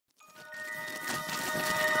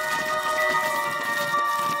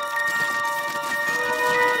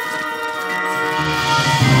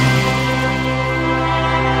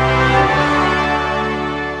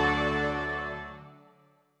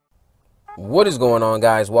What is going on,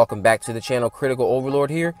 guys? Welcome back to the channel. Critical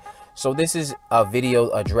Overlord here. So this is a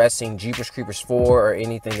video addressing Jeepers Creepers 4 or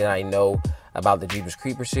anything that I know about the Jeepers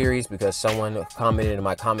Creepers series, because someone commented in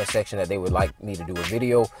my comment section that they would like me to do a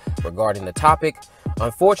video regarding the topic.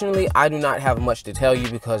 Unfortunately, I do not have much to tell you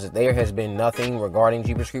because there has been nothing regarding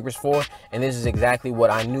Jeepers Creepers 4, and this is exactly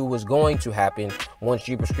what I knew was going to happen once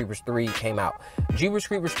Jeepers Creepers 3 came out. Jeepers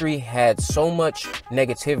Creepers 3 had so much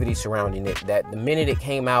negativity surrounding it that the minute it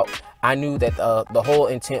came out, I knew that the whole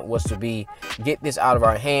intent was to be, get this out of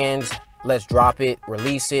our hands, let's drop it,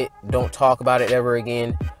 release it, don't talk about it ever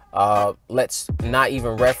again. Let's not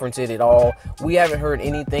even reference it at all. We haven't heard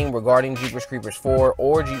anything regarding Jeepers Creepers 4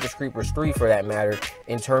 or Jeepers Creepers 3 for that matter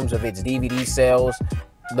in terms of its DVD sales.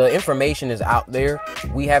 The information is out there.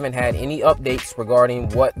 We haven't had any updates regarding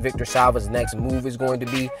what Victor Salva's next move is going to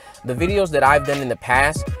be. The videos that I've done in the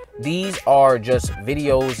past, these are just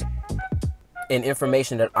videos and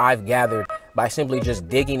information that I've gathered by simply just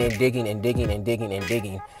digging and digging and digging and digging and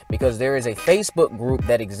digging, because there is a Facebook group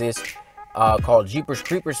that exists called Jeepers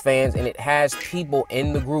Creepers fans, and it has people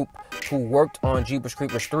in the group who worked on Jeepers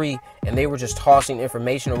Creepers 3, and they were just tossing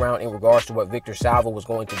information around in regards to what Victor Salva was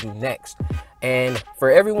going to do next. And for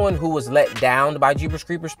everyone who was let down by Jeepers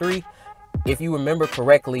Creepers 3, if you remember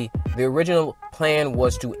correctly, the original plan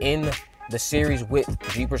was to end the series with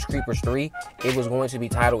Jeepers Creepers 3. It was going to be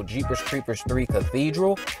titled Jeepers Creepers 3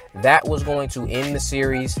 Cathedral. That was going to end the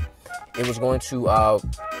series. It was going to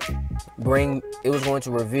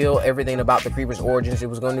reveal everything about the Creepers' origins. It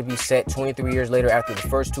was going to be set 23 years later after the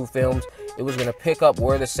first two films. It was going to pick up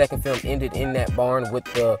where the second film ended, in that barn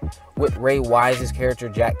with Ray Wise's character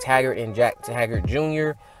Jack Taggart and Jack Taggart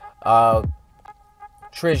Jr.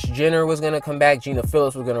 Trish Jenner was going to come back. Gina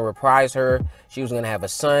Phillips was going to reprise her. She was going to have a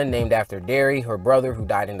son named after Derry, her brother, who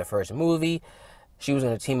died in the first movie. She was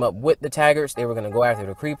going to team up with the Taggarts. They were going to go after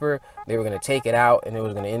the Creeper. They were going to take it out, and it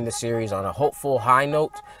was going to end the series on a hopeful high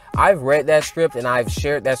note. I've read that script, and I've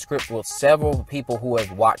shared that script with several people who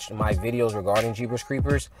have watched my videos regarding Jeepers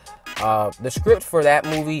Creepers. The script for that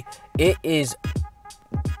movie, it is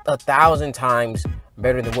 1,000 times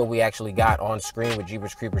better than what we actually got on screen with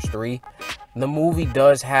Jeepers Creepers 3. The movie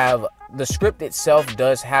does have, the script itself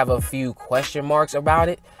does have a few question marks about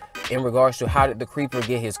it in regards to how did the Creeper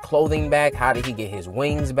get his clothing back, how did he get his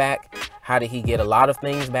wings back, how did he get a lot of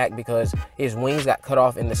things back, because his wings got cut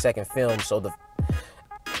off in the second film. So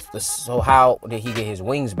so how did he get his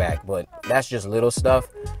wings back? But that's just little stuff.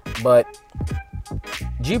 But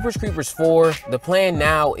Jeepers Creepers 4, the plan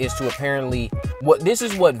now is to apparently, this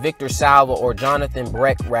is what Victor Salva, or Jonathan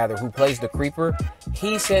Breck rather, who plays the Creeper,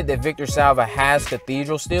 he said that Victor Salva has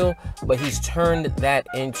Cathedral still, but he's turned that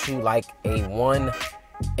into like a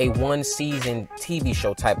one season TV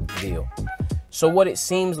show type of deal. So what it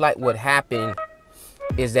seems like would happen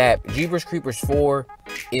is that Jeepers Creepers 4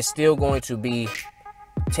 is still going to be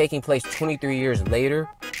taking place 23 years later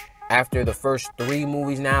after the first three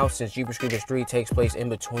movies now, since Jeepers Creepers 3 takes place in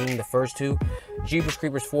between the first two. Jeepers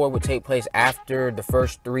Creepers 4 would take place after the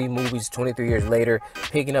first three movies 23 years later,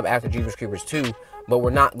 picking up after Jeepers Creepers 2, but we're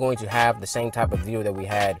not going to have the same type of deal that we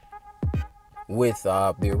had with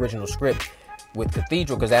the original script with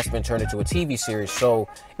Cathedral, because that's been turned into a TV series. So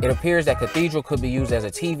it appears that Cathedral could be used as a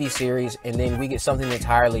TV series, and then we get something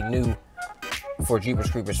entirely new for Jeepers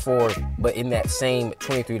Creepers 4, but in that same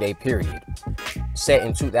 23-day period, set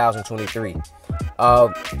in 2023.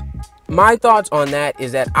 My thoughts on that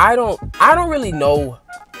is that I don't really know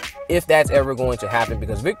if that's ever going to happen,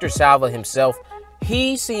 because Victor Salva himself,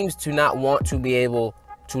 he seems to not want to be able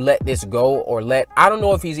to let this go, or I don't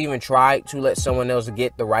know if he's even tried to let someone else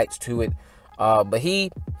get the rights to it. But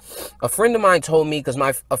a friend of mine told me, because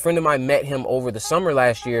a friend of mine met him over the summer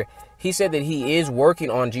last year, he said that he is working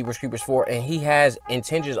on Jeepers Creepers 4 and he has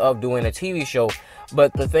intentions of doing a TV show.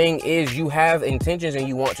 But the thing is, you have intentions and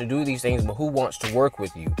you want to do these things, but who wants to work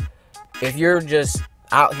with you? If you're just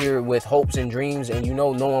out here with hopes and dreams and you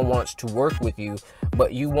know no one wants to work with you,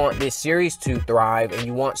 but you want this series to thrive and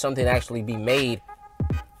you want something to actually be made,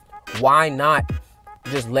 why not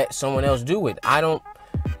just let someone else do it?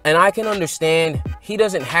 And I can understand he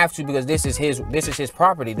doesn't have to, because this is his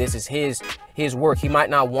property, this is his work. He might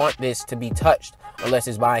not want this to be touched unless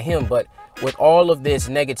it's by him. But with all of this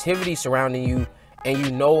negativity surrounding you, and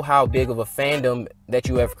you know how big of a fandom that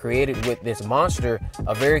you have created with this monster,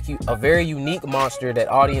 a very unique monster that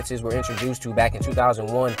audiences were introduced to back in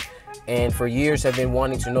 2001, and for years have been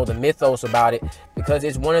wanting to know the mythos about it, because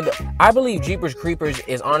it's I believe Jeepers Creepers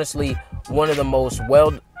is honestly one of the most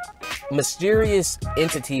mysterious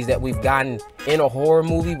entities that we've gotten in a horror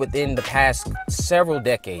movie within the past several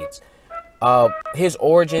decades. His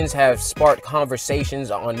origins have sparked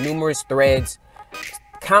conversations on numerous threads.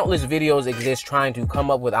 Countless videos exist trying to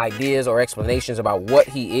come up with ideas or explanations about what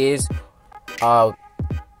he is.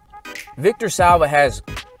 Victor Salva has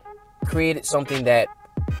created something that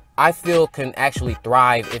I feel can actually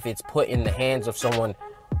thrive if it's put in the hands of someone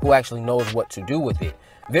who actually knows what to do with it.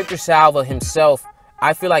 Victor Salva himself,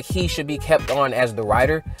 I feel like he should be kept on as the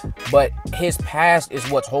writer, but his past is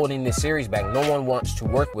what's holding this series back. No one wants to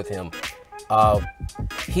work with him.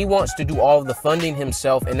 He wants to do all of the funding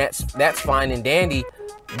himself, and that's fine and dandy,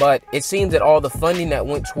 but it seems that all the funding that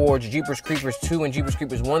went towards Jeepers Creepers 2 and Jeepers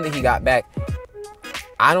Creepers 1 that he got back,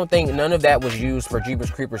 I don't think none of that was used for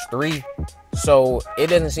Jeepers Creepers 3. So it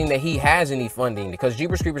doesn't seem that he has any funding, because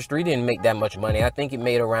Jeepers Creepers 3 didn't make that much money. I think it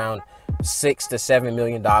made around $6 to $7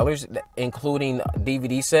 million, including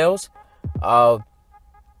DVD sales.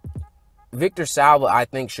 Victor Salva, I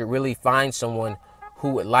think, should really find someone who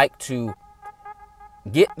would like to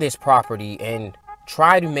get this property and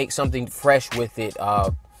try to make something fresh with it.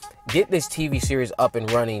 Get this TV series up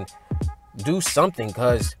and running. Do something,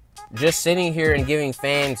 because just sitting here and giving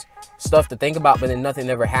fans stuff to think about but then nothing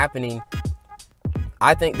ever happening,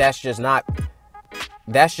 I think that's just not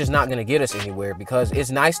going to get us anywhere. Because it's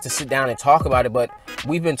nice to sit down and talk about it, but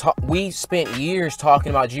we spent years talking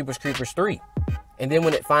about Jeepers Creepers 3, and then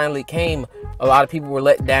when it finally came, a lot of people were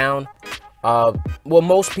let down. Well,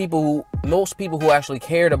 most people who actually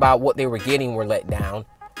cared about what they were getting were let down.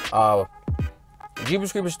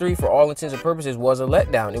 Jeepers Creepers 3, for all intents and purposes, was a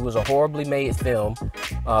letdown. It was a horribly made film.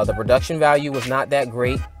 The production value was not that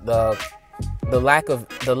great. The lack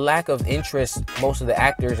of interest most of the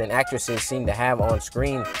actors and actresses seemed to have on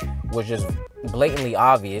screen was just blatantly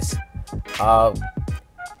obvious.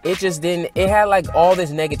 It just didn't. It had like all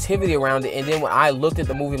this negativity around it, and then when I looked at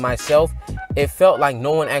the movie myself, it felt like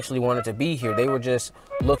no one actually wanted to be here. They were just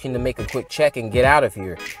looking to make a quick check and get out of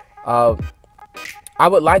here. I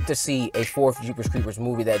would like to see a fourth Jeepers Creepers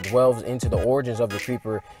movie that delves into the origins of the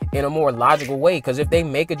Creeper in a more logical way. Because if they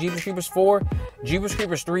make a Jeepers Creepers 4, Jeepers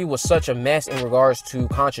Creepers 3 was such a mess in regards to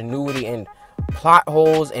continuity and plot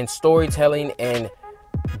holes and storytelling and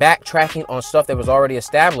backtracking on stuff that was already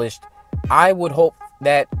established. I would hope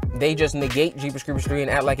that they just negate Jeepers Creepers 3 and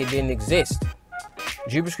act like it didn't exist.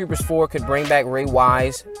 Jeepers Creepers 4 could bring back Ray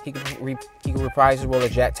Wise. He could reprise his role as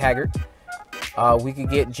Jack Taggart. We could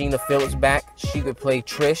get Gina Phillips back. She could play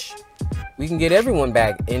Trish. We can get everyone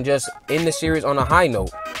back and just end the series on a high note.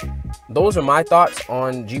 Those are my thoughts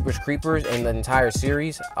on Jeepers Creepers and the entire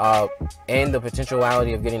series, and the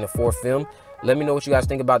potentiality of getting a fourth film. Let me know what you guys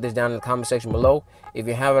think about this down in the comment section below. If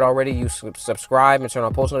you haven't already, you subscribe and turn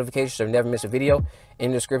on post notifications so you never miss a video.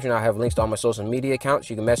 In the description, I have links to all my social media accounts.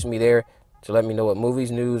 You can message me there to let me know what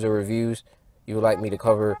movies, news, or reviews you would like me to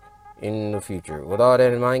cover in the future. With all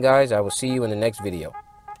that in mind, guys, I will see you in the next video.